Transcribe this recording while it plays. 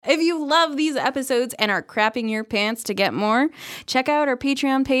If you love these episodes and are crapping your pants to get more, check out our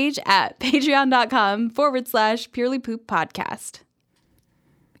Patreon page at patreon.com/Purely Poop Podcast.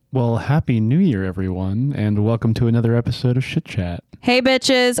 Well, Happy New Year, everyone, and welcome to another episode of Shit Chat. Hey,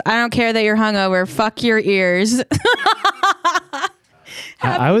 bitches, I don't care that you're hungover. Fuck your ears.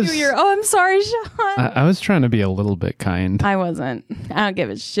 Happy New Year. Oh, I'm sorry, Sean. I was trying to be a little bit kind. I wasn't. I don't give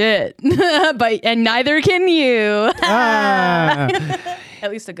a shit. And neither can you. At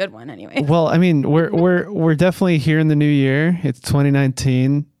least a good one, anyway. Well, I mean, we're definitely here in the new year. It's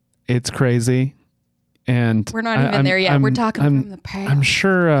 2019. It's crazy, and we're not even there yet. We're talking from the past.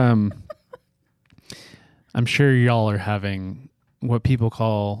 I'm sure y'all are having what people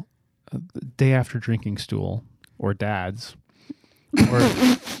call day after drinking stool or dads. Or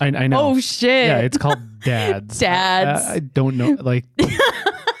I know. Oh shit! Yeah, it's called dads. Dads. I don't know. Like,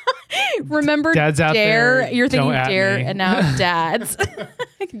 remember dads out Dare? there, You're thinking don't Dare, me. and now dads.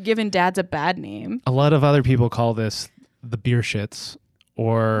 Giving dads a bad name. A lot of other people call this the beer shits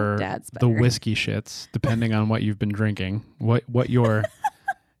or the whiskey shits, depending on what you've been drinking. What your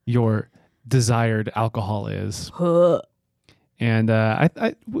desired alcohol is. And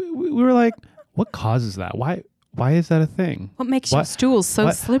we were like, what causes that? Why is that a thing? What makes your stools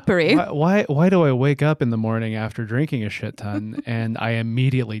so slippery? Why do I wake up in the morning after drinking a shit ton and I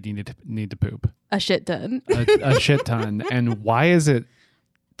immediately need to poop? A shit ton. A shit ton. And why is it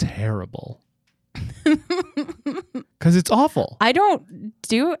terrible? Because it's awful. I don't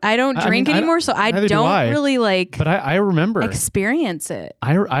drink anymore, so I don't really like. But I remember experience it.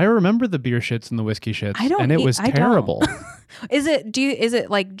 I remember the beer shits and the whiskey shits, and it was terrible. Is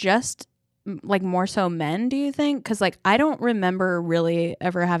it like just like more so men, do you think? Because like I don't remember really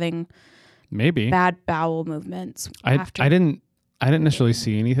ever having bad bowel movements. I didn't necessarily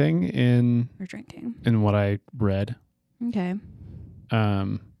see anything in drinking in what I read. Okay.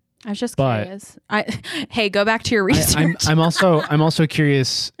 I was just curious. Hey, go back to your research. I'm also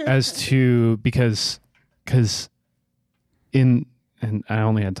curious as to because and I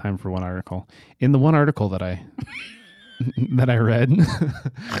only had time for one article. In the one article that I read,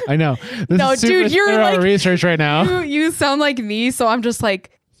 I know. No, dude, you're like research right now. You sound like me, so I'm just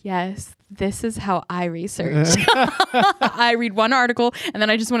like, yes, this is how I research. I read one article and then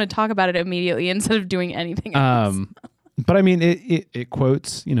I just want to talk about it immediately instead of doing anything else. But I mean, it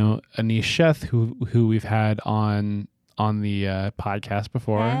quotes, Anish Sheth, who we've had on the podcast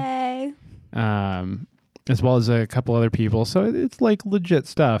before, hey. As well as a couple other people. So it's like legit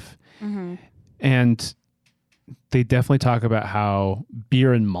stuff. Mm-hmm. And they definitely talk about how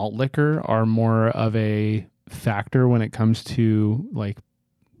beer and malt liquor are more of a factor when it comes to like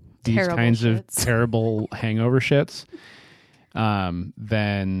these terrible kinds shits. of terrible hangover shits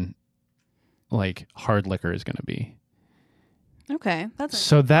than like hard liquor is going to be. Okay,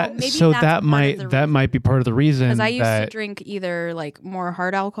 that might be part of the reason. Because I used to drink either like more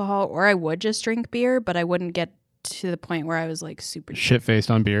hard alcohol or I would just drink beer, but I wouldn't get to the point where I was like super shit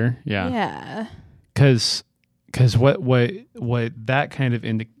faced on beer. Yeah. Yeah. Because what that kind of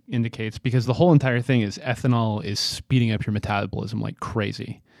indicates, because the whole entire thing is ethanol is speeding up your metabolism like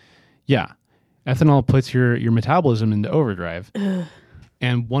crazy. Yeah, ethanol puts your metabolism into overdrive,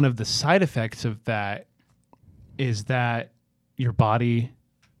 and one of the side effects of that is that your body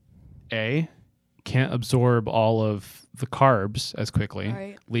can't absorb all of the carbs as quickly,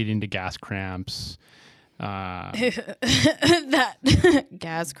 right, leading to gas cramps. That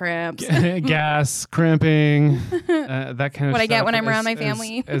gas cramps, gas cramping, that kind of what stuff. I get when I'm around my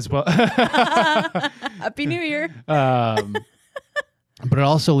family as well. Happy New Year. But it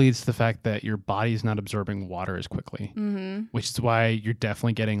also leads to the fact that your body's not absorbing water as quickly, mm-hmm. which is why you're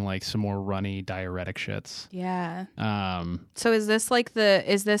definitely getting like some more runny diuretic shits. Yeah. So is this like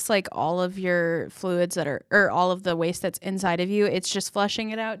all of your fluids or all of the waste that's inside of you? It's just flushing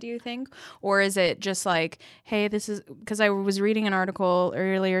it out, do you think? Or is it just like, hey, this is, because I was reading an article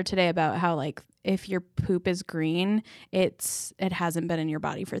earlier today about how like if your poop is green, it hasn't been in your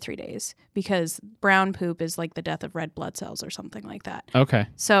body for 3 days, because brown poop is like the death of red blood cells or something like that. Okay.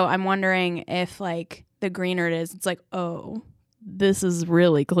 So I'm wondering if like the greener it is, it's like, oh, this is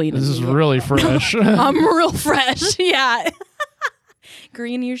really clean. This is really fresh. I'm real fresh. Yeah.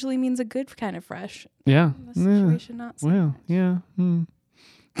 Green usually means a good kind of fresh. Yeah. In this situation, not so well, much. yeah.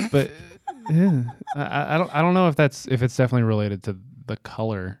 But yeah, I don't know if it's definitely related to the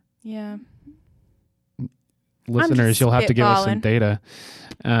color. Yeah. Listeners, you'll have to give us some data.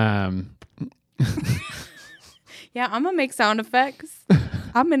 Yeah, I'm gonna make sound effects.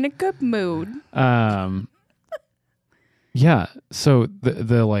 I'm in a good mood. Yeah. So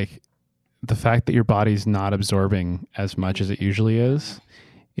the fact that your body's not absorbing as much as it usually is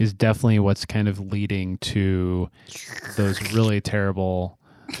is definitely what's kind of leading to those really terrible,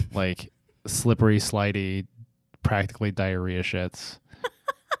 like slippery, slidey, practically diarrhea shits.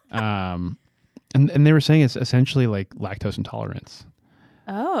 And they were saying it's essentially like lactose intolerance.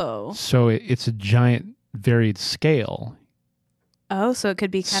 Oh. So it's a giant varied scale. Oh, so it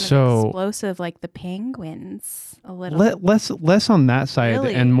could be kind of explosive like the penguins a little. Less on that side,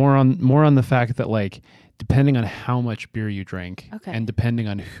 really? And more on the fact that like depending on how much beer you drink and depending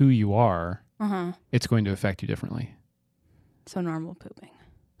on who you are, it's going to affect you differently. So normal pooping.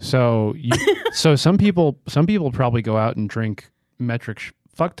 So so some people probably go out and drink metric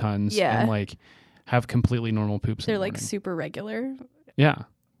fuck tons and like have completely normal poops. They're like super regular. Yeah.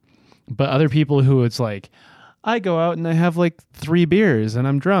 But other people who it's like, I go out and I have like 3 beers and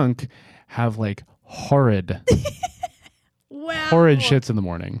I'm drunk, have like horrid shits in the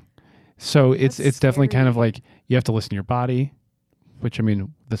morning. So it's definitely kind of like you have to listen to your body, which I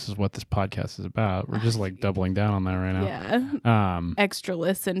mean, this is what this podcast is about. We're just like doubling down on that right now. Yeah. Extra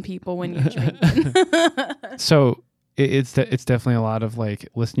listen people when you drink. So it's definitely a lot of like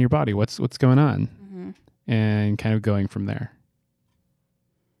listen to your body. What's going on, and kind of going from there.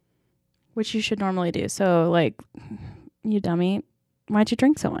 Which you should normally do. So, like, you dummy, why'd you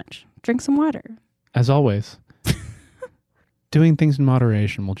drink so much? Drink some water. As always, doing things in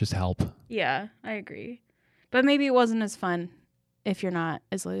moderation will just help. Yeah, I agree. But maybe it wasn't as fun if you're not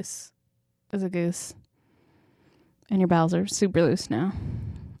as loose as a goose. And your bowels are super loose now.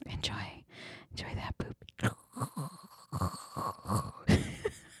 Enjoy that poop.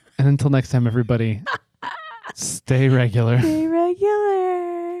 And until next time, everybody, stay regular.